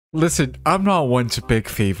Listen, I'm not one to pick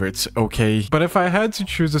favorites, okay? But if I had to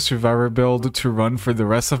choose a survivor build to run for the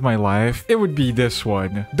rest of my life, it would be this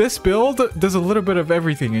one. This build does a little bit of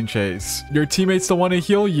everything in chase. Your teammates don't want to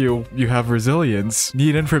heal you. You have resilience.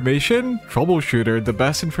 Need information? Troubleshooter, the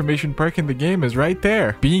best information perk in the game is right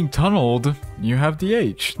there. Being tunneled, you have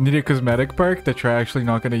DH. Need a cosmetic perk that you're actually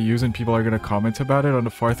not going to use and people are going to comment about it on the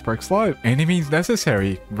 4th perk slot. Any means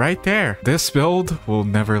necessary, right there. This build will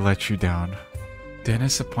never let you down.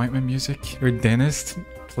 Dentist appointment music? Your dentist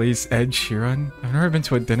plays Ed Sheeran? I've never been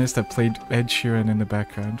to a dentist that played Ed Sheeran in the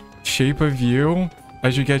background. Shape of you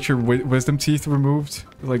as you get your wisdom teeth removed.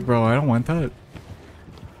 Like, bro, I don't want that.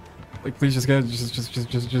 Like, please just get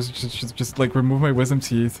just like remove my wisdom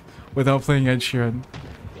teeth without playing Ed Sheeran.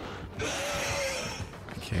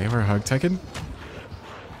 Okay, we're hug teching.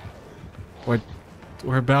 What?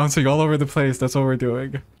 We're bouncing all over the place. That's what we're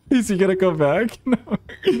doing. Is he gonna come back? No.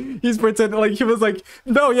 He's pretending like he was like,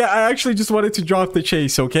 no, yeah, I actually just wanted to drop the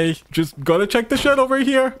chase, okay? Just gotta check the shit over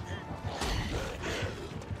here.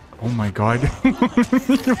 Oh my god.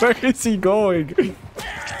 Where is he going?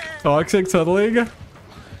 Toxic tunneling? I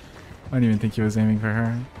don't even think he was aiming for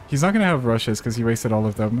her. He's not gonna have rushes because he wasted all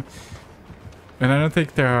of them. And I don't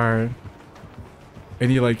think there are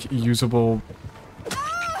any like usable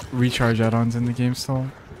recharge add-ons in the game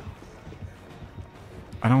still.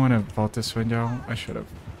 I don't want to vault this window. I should have.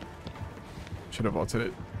 Should have vaulted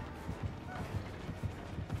it.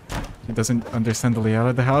 He doesn't understand the layout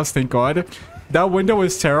of the house, thank god. That window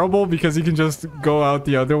is terrible because you can just go out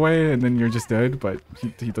the other way and then you're just dead, but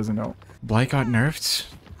he doesn't know. Blight got nerfed?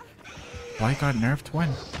 Blight got nerfed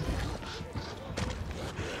when?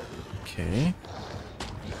 Okay.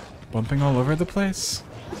 Bumping all over the place.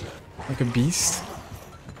 Like a beast.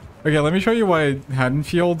 Okay, let me show you why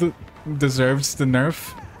Haddonfield deserves the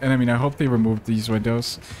nerf. And I mean, I hope they removed these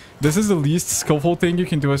windows. This is the least skillful thing you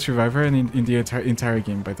can do as survivor in the entire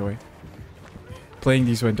game, by the way. Playing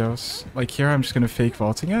these windows. Like here, I'm just gonna fake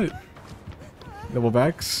vaulting it. Double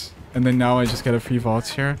backs. And then now I just get a free vault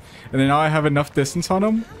here. And then now I have enough distance on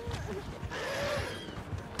him.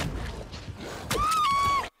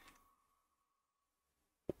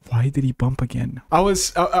 Why did he bump again? I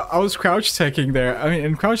was crouch teching there. I mean,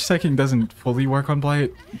 and crouch teching doesn't fully work on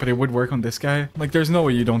Blight, but it would work on this guy. Like, there's no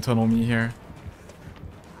way you don't tunnel me here.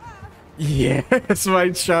 Yes,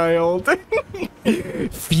 my child.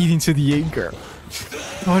 Feed into the anger.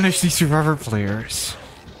 Punish these survivor players.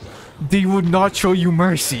 They would not show you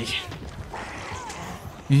mercy.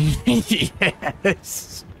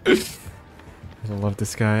 Yes. I love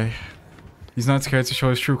this guy. He's not scared to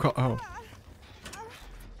show his true color. Oh.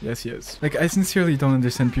 Yes, he is. Like, I sincerely don't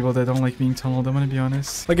understand people that don't like being tunneled, I'm gonna be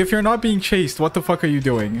honest. Like, if you're not being chased, what the fuck are you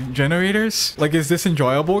doing? Generators? Like, is this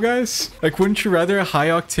enjoyable, guys? Like, wouldn't you rather a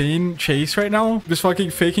high-octane chase right now? Just fucking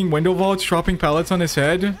faking window vaults, dropping pallets on his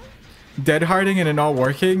head, dead-harding and it not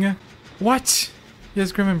working? What? He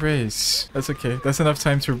has Grim Embrace. That's okay. That's enough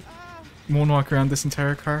time to moonwalk around this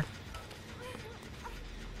entire car.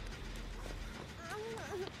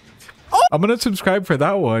 I'm gonna subscribe for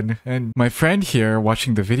that one. And my friend here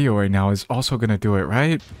watching the video right now is also gonna do it,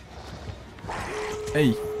 right?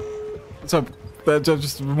 Hey. What's up?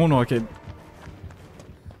 Just moonwalk it.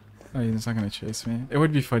 Oh, he's not gonna chase me. It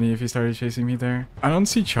would be funny if he started chasing me there. I don't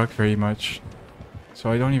see Chuck very much, so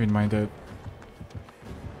I don't even mind it.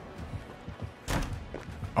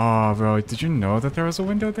 Oh, bro, did you know that there was a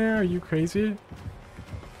window there? Are you crazy?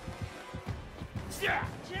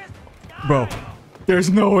 Bro.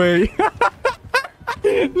 There's no way.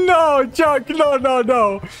 No, Chuck.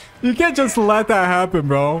 No. You can't just let that happen,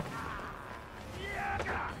 bro.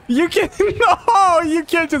 You can't. No, you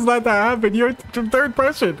can't just let that happen. You're third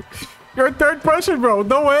person. You're third person, bro.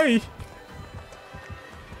 No way.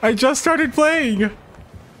 I just started playing.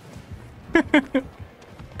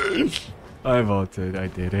 I voted. I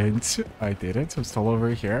didn't. I'm still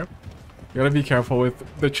over here. You gotta be careful with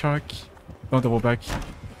the Chuck. Don't double back.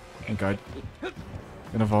 Thank god.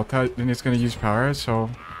 Gonna vault that, and it's gonna use power, so...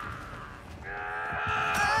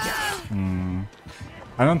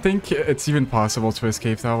 I don't think it's even possible to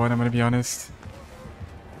escape that one, I'm gonna be honest.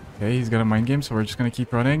 Okay, he's got a mind game, so we're just gonna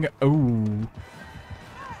keep running. Oh.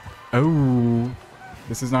 Oh.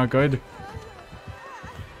 This is not good.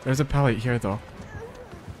 There's a pallet here, though.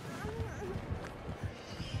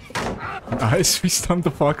 Nice, we stunned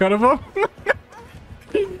the fuck out of him.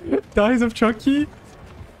 Dies of Chucky.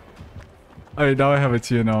 Alright, now I have a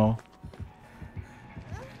TNL.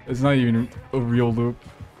 It's not even a real loop.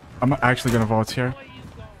 I'm actually gonna vault here.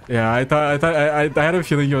 Yeah, I had a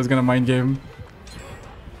feeling he was gonna mind game.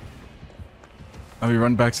 And we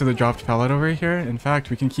run back to the dropped pallet over here. In fact,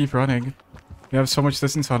 we can keep running. We have so much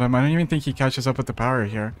distance on him. I don't even think he catches up with the power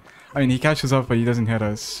here. I mean, he catches up, but he doesn't hit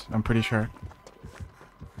us. I'm pretty sure.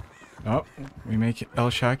 Oh, we make L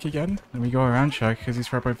Shack again. And we go around Shack because he's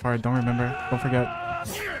 4.5. Don't remember. Don't forget.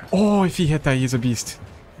 Oh, if he hit that, he's a beast.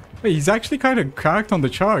 Wait, he's actually kind of cracked on the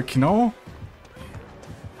Chuck, no?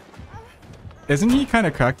 Isn't he kind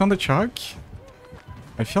of cracked on the Chuck?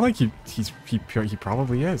 I feel like he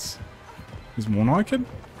probably is. He's moonwalking?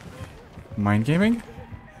 Mind gaming?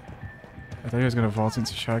 I thought he was gonna vault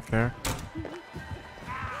into Chuck there.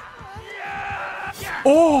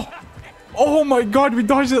 Oh! Oh my god, we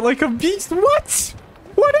dodged it like a beast! What?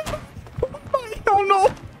 What? I don't know!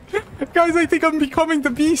 Guys, I think I'm becoming the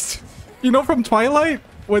beast. You know from Twilight?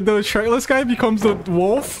 When the shirtless guy becomes the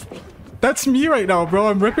wolf? That's me right now, bro.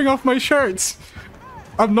 I'm ripping off my shirts.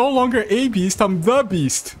 I'm no longer a beast, I'm the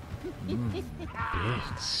beast.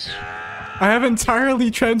 I have entirely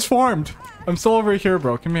transformed. I'm still over here,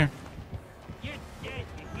 bro. Come here.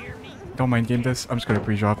 Don't mind game this. I'm just gonna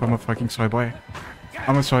pre-drop. I'm a fucking soy boy.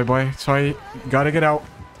 I'm a soy boy. Soy, gotta get out.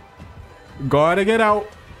 Gotta get out.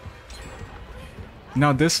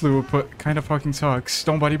 Now this loop kind of fucking sucks.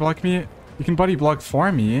 Don't body block me. You can body block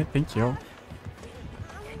for me. Thank you.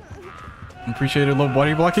 Appreciate a little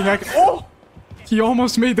body blocking. Oh! He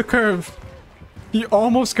almost made the curve. He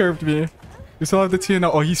almost curved me. We still have the T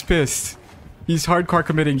now. Oh, he's pissed. He's hardcore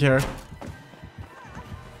committing here.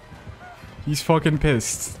 He's fucking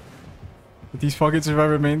pissed. With these fucking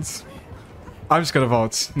survivor mains. I'm just gonna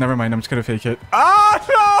vault. Never mind, I'm just gonna fake it. Ah,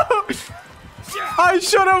 no! I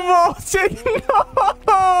should have vaulted!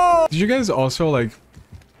 No! Did you guys also, like...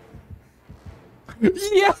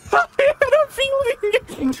 Yeah, I had a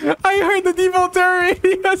feeling! I heard the default terror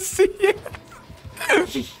ADSC!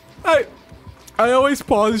 I always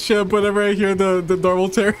pause ship whenever I hear the normal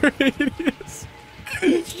terror ADS.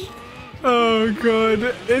 Oh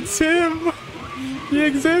god, it's him! He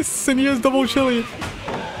exists and he has double chili.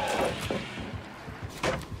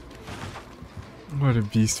 What a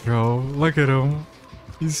beast, bro. Look at him.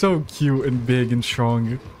 He's so cute and big and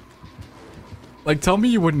strong. Like, tell me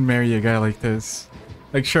you wouldn't marry a guy like this.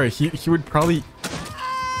 Like, sure, he would probably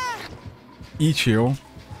eat you.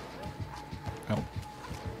 Oh.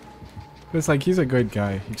 But it's like, he's a good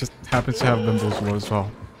guy. He just happens to have Bimbles as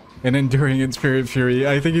well. And Enduring and Spirit Fury.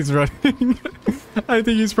 I think he's running. I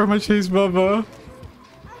think he's from a chase Bubba.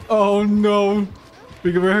 Oh no.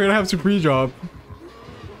 We're gonna have to pre-drop.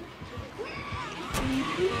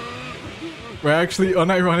 We're actually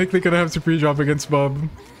unironically gonna have to pre-drop against Bub.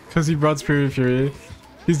 Because he brought Spirit Fury.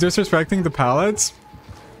 He's disrespecting the pallets.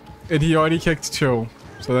 And he already kicked 2.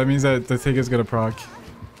 So that means that the thing is gonna proc.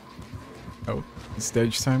 Oh, it's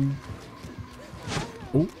stage time.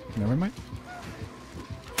 Oh, never mind.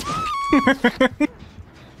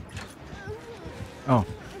 Oh.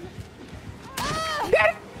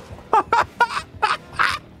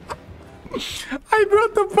 I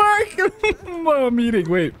brought the park! Well, meeting,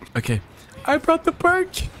 wait. Okay. I brought the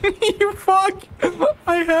perk! You fuck!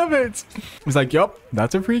 I have it! He's like, yup,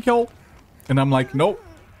 that's a free kill. And I'm like, nope,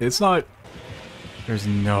 it's not. There's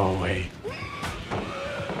no way.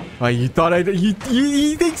 Like, you thought he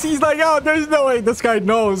thinks he's like, oh, there's no way this guy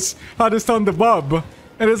knows how to stun the bub.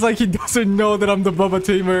 And it's like he doesn't know that I'm the Bubba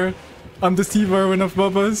tamer. I'm the Steve Irwin of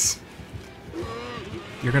Bubbas.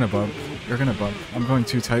 You're gonna bub. You're gonna bub. I'm going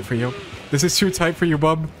too tight for you. This is too tight for you,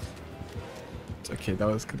 bub. Okay, that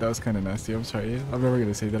was kind of nasty. I'm sorry. I'm never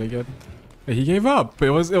gonna say that again. He gave up.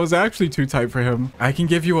 It was actually too tight for him. I can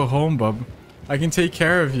give you a home, bub. I can take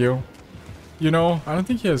care of you. You know, I don't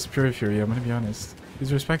think he has Pure Fury. I'm gonna be honest.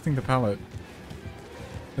 He's respecting the palette.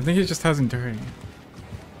 I think he just has Enduring.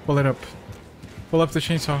 Pull it up. Pull up the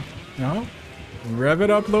chainsaw. No? Rev it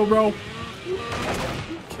up, low bro.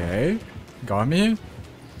 Okay. Got me.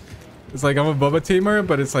 It's like I'm a Bubba tamer,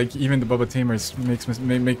 but it's like even the Bubba tamers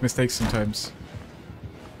make mistakes sometimes.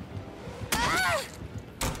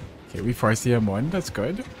 Okay, we forced the M1. That's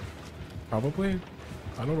good. Probably.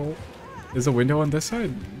 I don't know. There's a window on this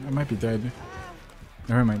side. I might be dead.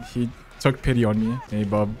 Never mind. He took pity on me. Hey,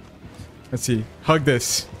 bub. Let's see. Hug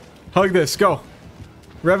this. Hug this. Go.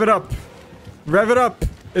 Rev it up. Rev it up.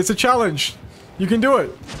 It's a challenge. You can do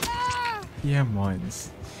it. The M1s.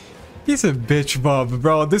 He's a bitch bub,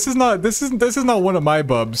 bro. This is not one of my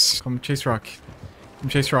bubs. Come chase rock. Come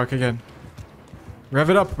chase rock again. Rev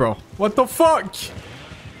it up, bro. What the fuck?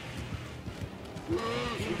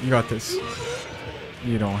 You got this.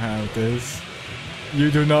 You don't have this. You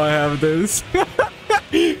do not have this.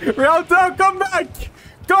 Round down, come back!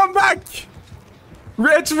 Come back!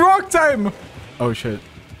 It's rock time! Oh shit.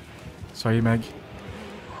 Sorry, Meg.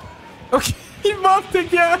 Okay. He buffed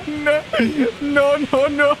again! No, no,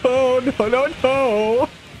 no, no, no, no!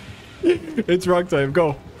 It's rock time.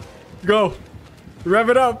 Go. Go. Rev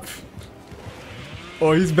it up.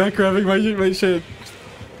 Oh, he's back revving my shit.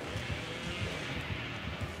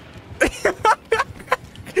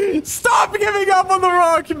 Stop giving up on the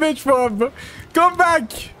rock, bitch bub! Come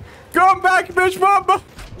back! Come back, bitch bub!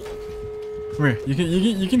 Come here.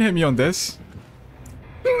 You can hit me on this.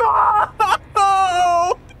 No!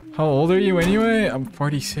 How old are you anyway? I'm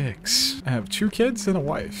 46. I have 2 kids and a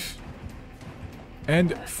wife.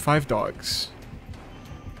 And 5 dogs.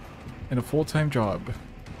 And a full-time job.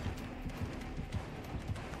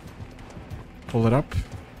 Pull it up.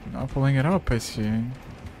 Not pulling it up, I see.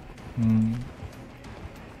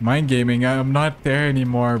 Mind gaming, I'm not there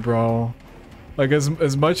anymore, bro. Like,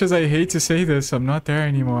 as much as I hate to say this, I'm not there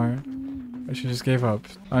anymore. I should just gave up.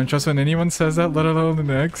 I don't trust when anyone says that, let alone the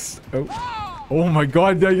next. Oh. Oh my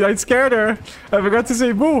god, I scared her. I forgot to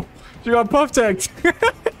say boo. She got puff tagged.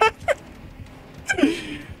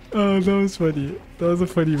 Oh, that was funny. That was a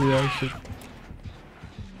funny reaction.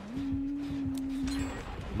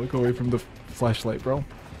 Look away from the flashlight, bro.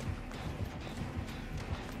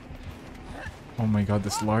 Oh my god,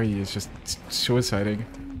 this Larry is just suiciding.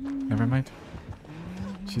 Never mind.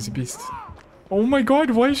 She's a beast. Oh my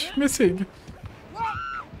god, why is she missing?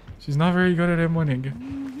 She's not very good at him winning.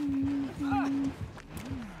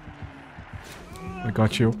 I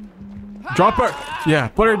got you. Drop her! Yeah,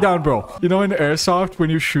 put her down, bro. You know in airsoft,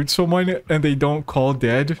 when you shoot someone and they don't call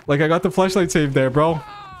dead? Like, I got the flashlight save there, bro.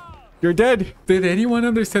 You're dead. Did anyone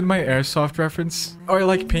understand my airsoft reference? Or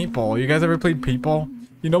like paintball. You guys ever played paintball?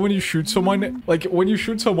 You know when you shoot someone? Like, when you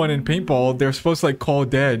shoot someone in paintball, they're supposed to like call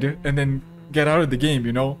dead and then get out of the game,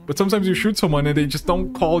 you know? But sometimes you shoot someone and they just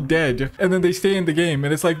don't call dead and then they stay in the game.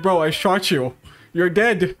 And it's like, bro, I shot you. You're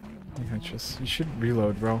dead. Yeah, you should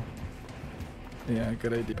reload, bro. Yeah,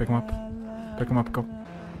 good idea. Pick him up. Pick him up, go.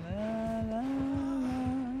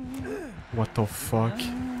 What the fuck?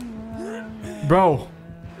 Bro!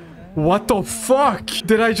 What the fuck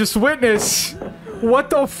did I just witness? What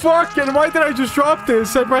the fuck? And why did I just drop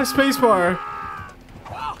this? I pressed spacebar.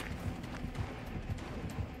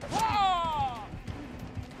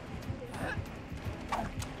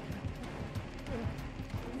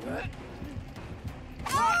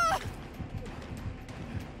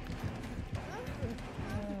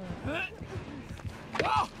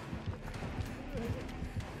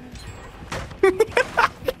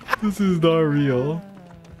 This is not real.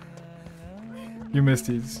 You missed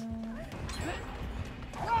these.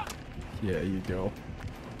 Yeah, you go.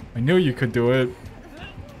 I knew you could do it.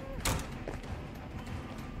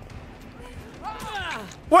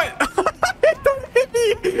 What? It don't hit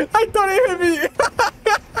me! I thought it hit me!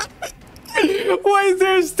 Why is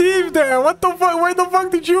there Steve there? What the fuck? Where the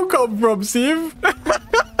fuck did you come from, Steve?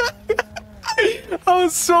 I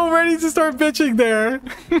was so ready to start bitching there.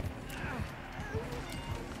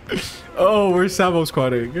 Oh, we're Sabo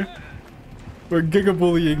squatting. We're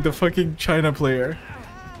gigabullying the fucking China player.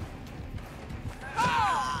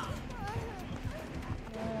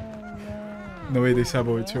 No way they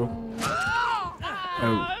Sabo it too.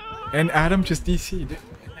 Oh. And Adam just DC'd.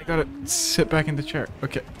 I gotta sit back in the chair.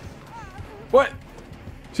 Okay. What?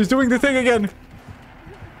 She's doing the thing again.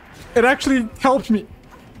 It actually helped me.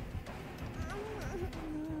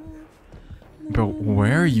 But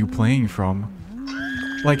where are you playing from?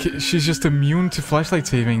 Like, she's just immune to flashlight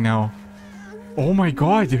saving now. Oh my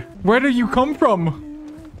god. Where did you come from?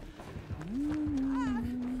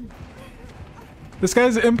 This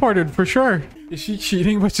guy's imported for sure. Is she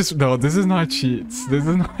cheating? But just no, this is not cheats. This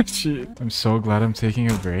is not cheat. I'm so glad I'm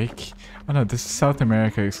taking a break. Oh no, this is South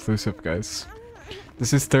America exclusive, guys.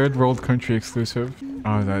 This is third world country exclusive.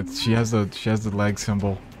 Oh, that she has the leg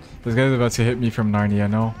symbol. This guy's about to hit me from Narnia,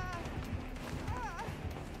 no?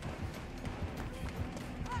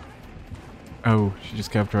 Oh, she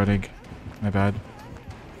just kept running. My bad.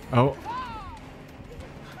 Oh.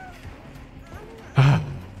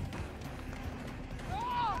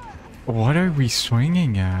 What are we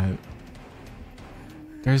swinging at?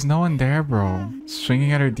 There's no one there, bro.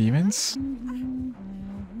 Swinging at our demons?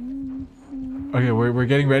 Okay, we're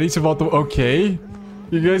getting ready to vault the... Okay.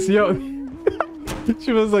 You guys see how...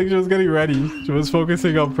 she was getting ready. She was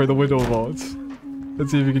focusing up for the window vault.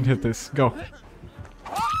 Let's see if we can hit this. Go.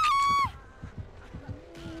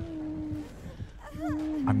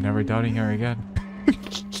 I'm never doubting her again.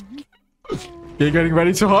 You're getting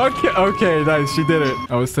ready to hug? Okay, nice. She did it.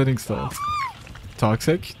 I was sitting still.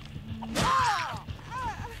 Toxic.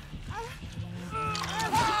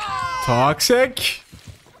 Toxic.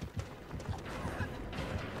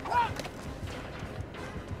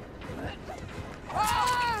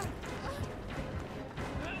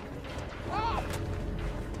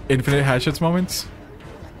 Infinite hatchets moments.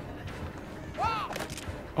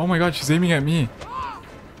 Oh my god, she's aiming at me.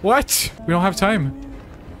 What? We don't have time.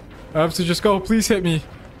 I have to just go. Please hit me.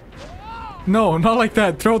 No, not like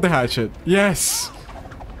that. Throw the hatchet. Yes.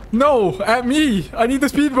 No, at me. I need the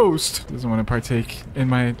speed boost. Doesn't want to partake in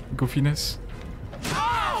my goofiness.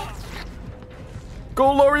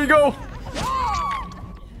 Go, Lori, go.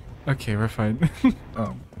 Okay, we're fine.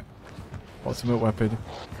 Oh. Ultimate weapon.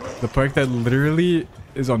 The perk that literally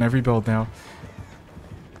is on every build now.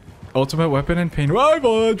 Ultimate weapon and pain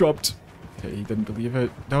rival dropped. Okay, he didn't believe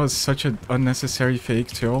it. That was such an unnecessary fake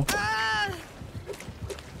too.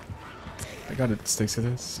 I gotta stick to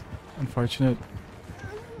this. Unfortunate.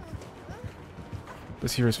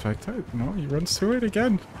 Does he respect it? No, he runs through it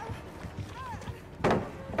again.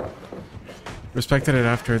 Respected it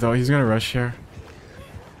after though. He's gonna rush here.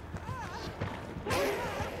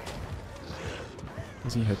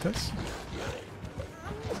 Does he hit this?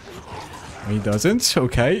 He doesn't?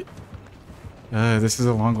 Okay. This is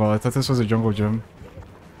a long wall. I thought this was a jungle gym.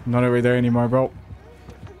 I'm not right there anymore, bro.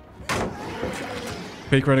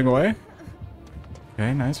 Fake running away.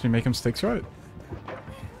 Okay, nice. We make him stick to it.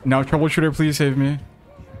 Now, troubleshooter, please save me.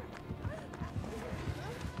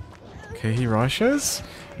 Okay, he rushes.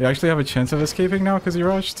 We actually have a chance of escaping now because he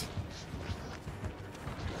rushed.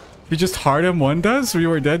 He just hard M1 does? We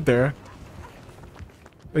were dead there.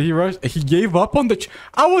 He rushed. He gave up on the...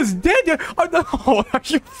 I was dead! Oh, no! Are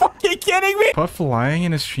you fucking kidding me? Puff lying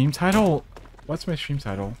in his stream title? What's my stream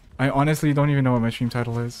title? I honestly don't even know what my stream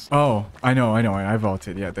title is. Oh, I know. I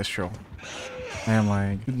vaulted. Yeah, that's true. I am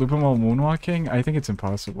lying. Loop him while moonwalking? I think it's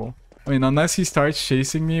impossible. I mean, unless he starts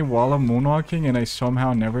chasing me while I'm moonwalking and I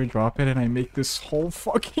somehow never drop it and I make this whole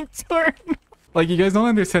fucking turn. Like, you guys don't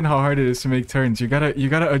understand how hard it is to make turns. You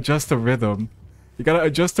gotta adjust the rhythm. You gotta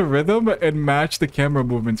adjust the rhythm and match the camera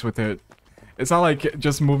movements with it. It's not like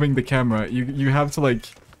just moving the camera. You have to like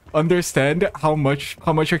understand how much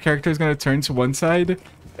your character is gonna turn to one side,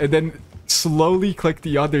 and then slowly click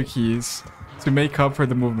the other keys to make up for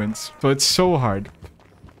the movements. So it's so hard.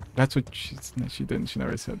 That's what she didn't. She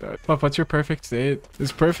never said that. Puff, what's your perfect date?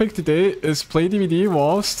 His perfect date is play DVD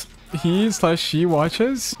whilst he/she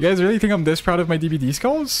watches. You guys really think I'm this proud of my DVD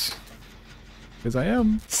skulls? Because I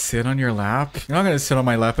am. Sit on your lap? You're not gonna sit on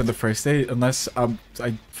my lap in the first date unless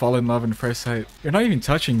I fall in love in first sight. You're not even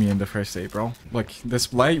touching me in the first date, bro. Look, this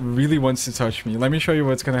Blight really wants to touch me. Let me show you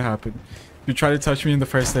what's gonna happen. You try to touch me in the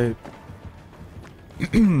first date.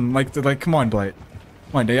 like, come on, Blight.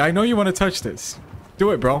 Come on, I know you want to touch this. Do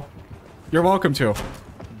it, bro. You're welcome to.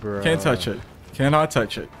 Bro. Can't touch it. Cannot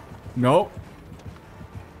touch it. Nope.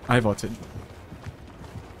 I voted.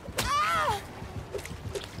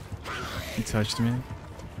 He touched me.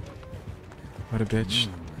 What a bitch.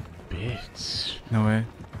 Bitch. No way.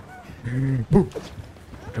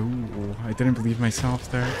 Oh, I didn't believe myself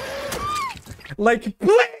there. Like,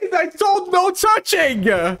 please, I told no touching!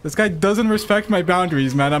 This guy doesn't respect my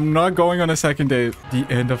boundaries, man. I'm not going on a second date. The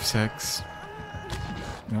end of sex.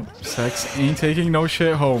 Nope, sex ain't taking no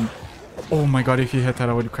shit home. Oh my god, if he hit that,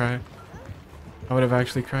 I would cry. I would have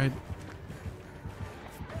actually cried.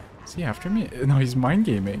 Is he after me? No, he's mind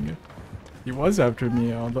gaming. He was after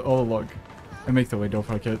me all along. I make the way, don't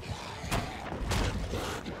fuck it.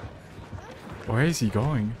 Where is he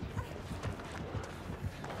going?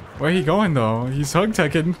 Where he going though? He's hug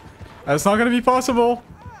teching. That's not gonna be possible.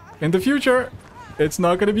 In the future, it's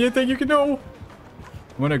not gonna be a thing you can do. I'm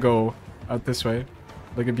gonna go out this way.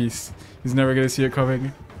 Like a beast. He's never gonna see it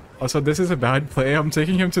coming. Also, this is a bad play. I'm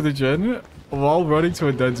taking him to the gen while running to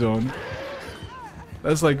a dead zone.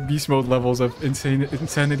 That's like beast mode levels of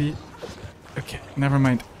insanity. Okay, never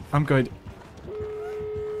mind. I'm good.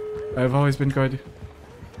 I've always been good.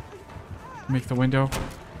 Make the window.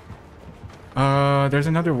 There's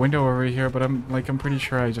another window over here, but I'm pretty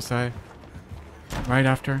sure I just died. Right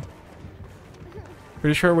after.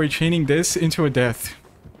 Pretty sure we're chaining this into a death.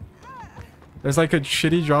 There's like a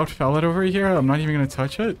shitty dropped pallet over here. I'm not even gonna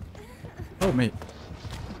touch it. Oh, mate.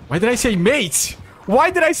 Why did I say mate?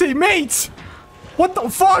 Why did I say mate? What the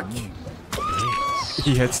fuck?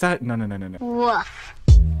 He hits that? No. Woof.